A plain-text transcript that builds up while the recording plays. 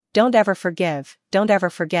Don't Ever Forgive, Don't Ever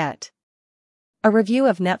Forget. A review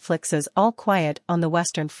of Netflix's All Quiet on the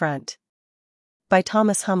Western Front. By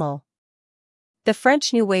Thomas Hummel. The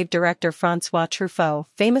French New Wave director François Truffaut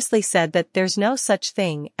famously said that there's no such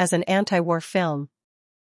thing as an anti-war film.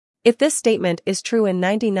 If this statement is true in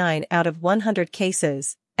 99 out of 100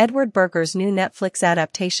 cases, Edward Berger's new Netflix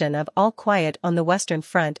adaptation of All Quiet on the Western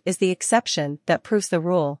Front is the exception that proves the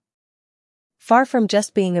rule. Far from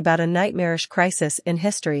just being about a nightmarish crisis in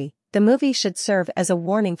history, the movie should serve as a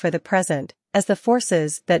warning for the present, as the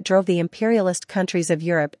forces that drove the imperialist countries of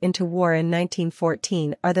Europe into war in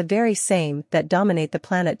 1914 are the very same that dominate the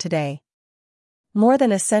planet today. More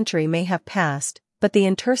than a century may have passed, but the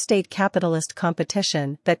interstate capitalist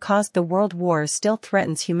competition that caused the world wars still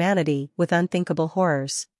threatens humanity with unthinkable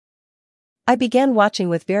horrors. I began watching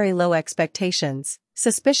with very low expectations,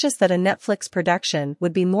 suspicious that a Netflix production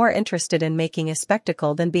would be more interested in making a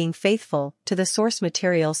spectacle than being faithful to the source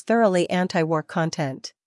material's thoroughly anti-war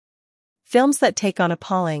content. Films that take on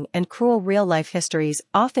appalling and cruel real-life histories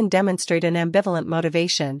often demonstrate an ambivalent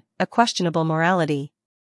motivation, a questionable morality.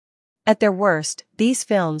 At their worst, these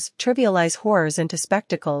films trivialize horrors into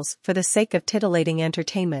spectacles for the sake of titillating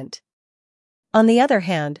entertainment. On the other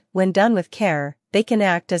hand, when done with care, they can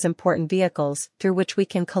act as important vehicles through which we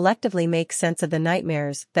can collectively make sense of the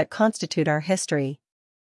nightmares that constitute our history.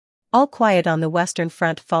 All Quiet on the Western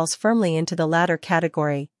Front falls firmly into the latter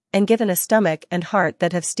category, and given a stomach and heart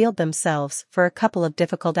that have steeled themselves for a couple of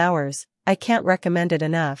difficult hours, I can't recommend it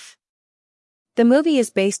enough. The movie is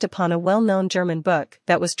based upon a well-known German book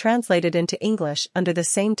that was translated into English under the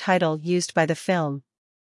same title used by the film.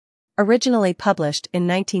 Originally published in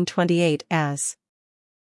 1928 as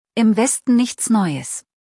Im Westen nichts Neues.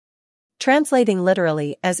 Translating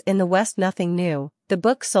literally as In the West Nothing New, the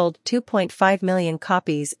book sold 2.5 million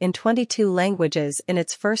copies in 22 languages in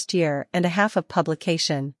its first year and a half of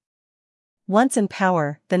publication. Once in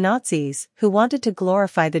power, the Nazis, who wanted to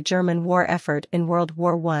glorify the German war effort in World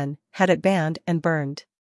War I, had it banned and burned.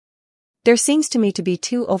 There seems to me to be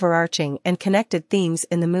two overarching and connected themes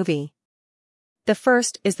in the movie. The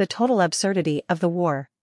first is the total absurdity of the war.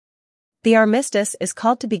 The armistice is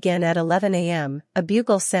called to begin at 11 a.m., a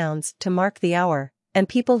bugle sounds to mark the hour, and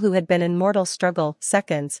people who had been in mortal struggle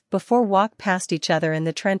seconds before walk past each other in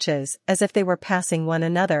the trenches as if they were passing one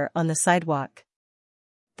another on the sidewalk.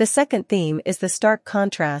 The second theme is the stark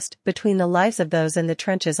contrast between the lives of those in the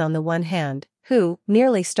trenches on the one hand, who,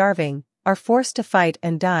 nearly starving, are forced to fight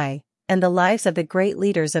and die, and the lives of the great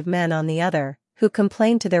leaders of men on the other, who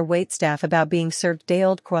complain to their waitstaff about being served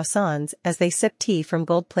day-old croissants as they sip tea from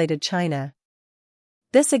gold-plated china.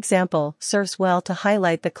 This example serves well to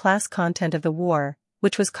highlight the class content of the war,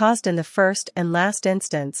 which was caused in the first and last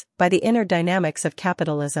instance by the inner dynamics of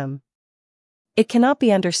capitalism. It cannot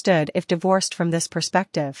be understood if divorced from this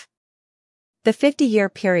perspective. The 50-year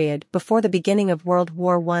period before the beginning of World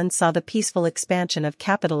War I saw the peaceful expansion of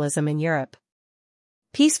capitalism in Europe.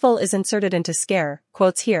 Peaceful is inserted into scare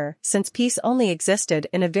quotes here, since peace only existed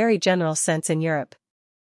in a very general sense in Europe.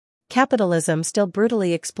 Capitalism still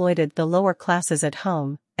brutally exploited the lower classes at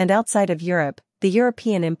home, and outside of Europe, the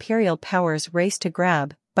European imperial powers raced to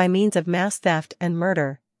grab, by means of mass theft and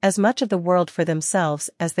murder, as much of the world for themselves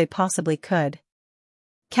as they possibly could.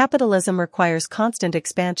 Capitalism requires constant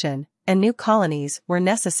expansion, and new colonies were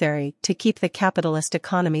necessary to keep the capitalist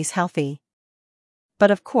economies healthy. But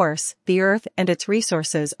of course, the earth and its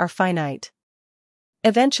resources are finite.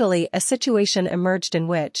 Eventually, a situation emerged in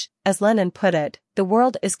which, as Lenin put it, the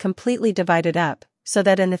world is completely divided up, so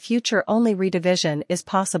that in the future only redivision is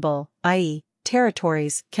possible, i.e.,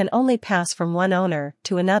 territories can only pass from one owner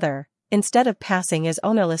to another, instead of passing as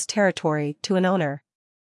ownerless territory to an owner.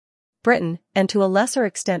 Britain, and to a lesser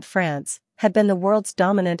extent France, had been the world's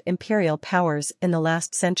dominant imperial powers in the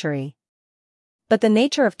last century. But the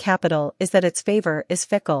nature of capital is that its favor is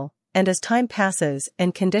fickle, and as time passes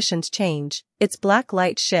and conditions change, its black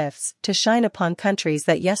light shifts to shine upon countries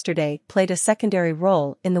that yesterday played a secondary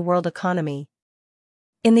role in the world economy.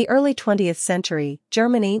 In the early 20th century,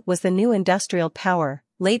 Germany was the new industrial power,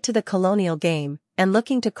 late to the colonial game, and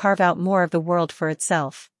looking to carve out more of the world for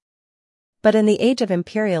itself. But in the age of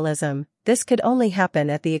imperialism, this could only happen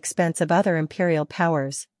at the expense of other imperial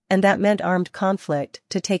powers, and that meant armed conflict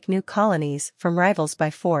to take new colonies from rivals by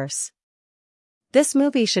force. This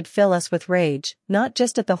movie should fill us with rage, not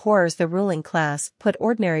just at the horrors the ruling class put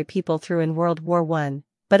ordinary people through in World War I,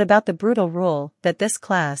 but about the brutal rule that this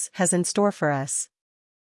class has in store for us.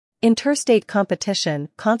 Interstate competition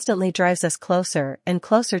constantly drives us closer and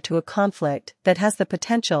closer to a conflict that has the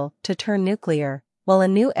potential to turn nuclear, while a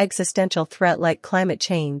new existential threat like climate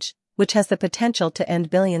change, which has the potential to end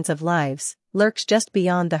billions of lives, lurks just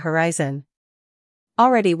beyond the horizon.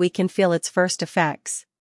 Already we can feel its first effects.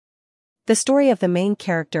 The story of the main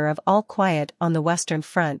character of All Quiet on the Western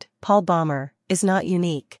Front, Paul Bäumer, is not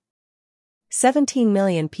unique. 17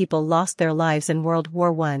 million people lost their lives in World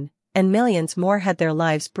War I, and millions more had their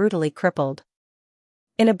lives brutally crippled.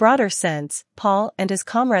 In a broader sense, Paul and his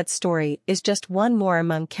comrades' story is just one more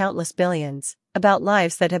among countless billions, about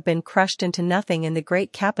lives that have been crushed into nothing in the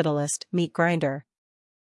great capitalist meat grinder.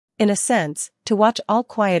 In a sense, to watch All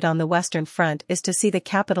Quiet on the Western Front is to see the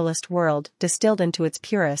capitalist world distilled into its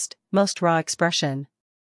purest, most raw expression.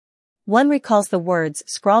 One recalls the words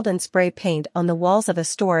scrawled in spray paint on the walls of a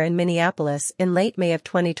store in Minneapolis in late May of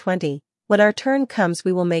 2020, "When our turn comes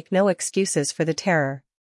we will make no excuses for the terror."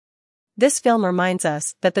 This film reminds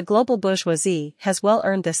us that the global bourgeoisie has well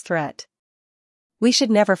earned this threat. We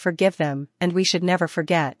should never forgive them, and we should never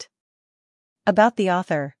forget. About the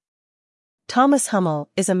author. Thomas Hummel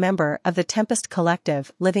is a member of the Tempest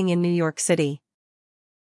Collective living in New York City.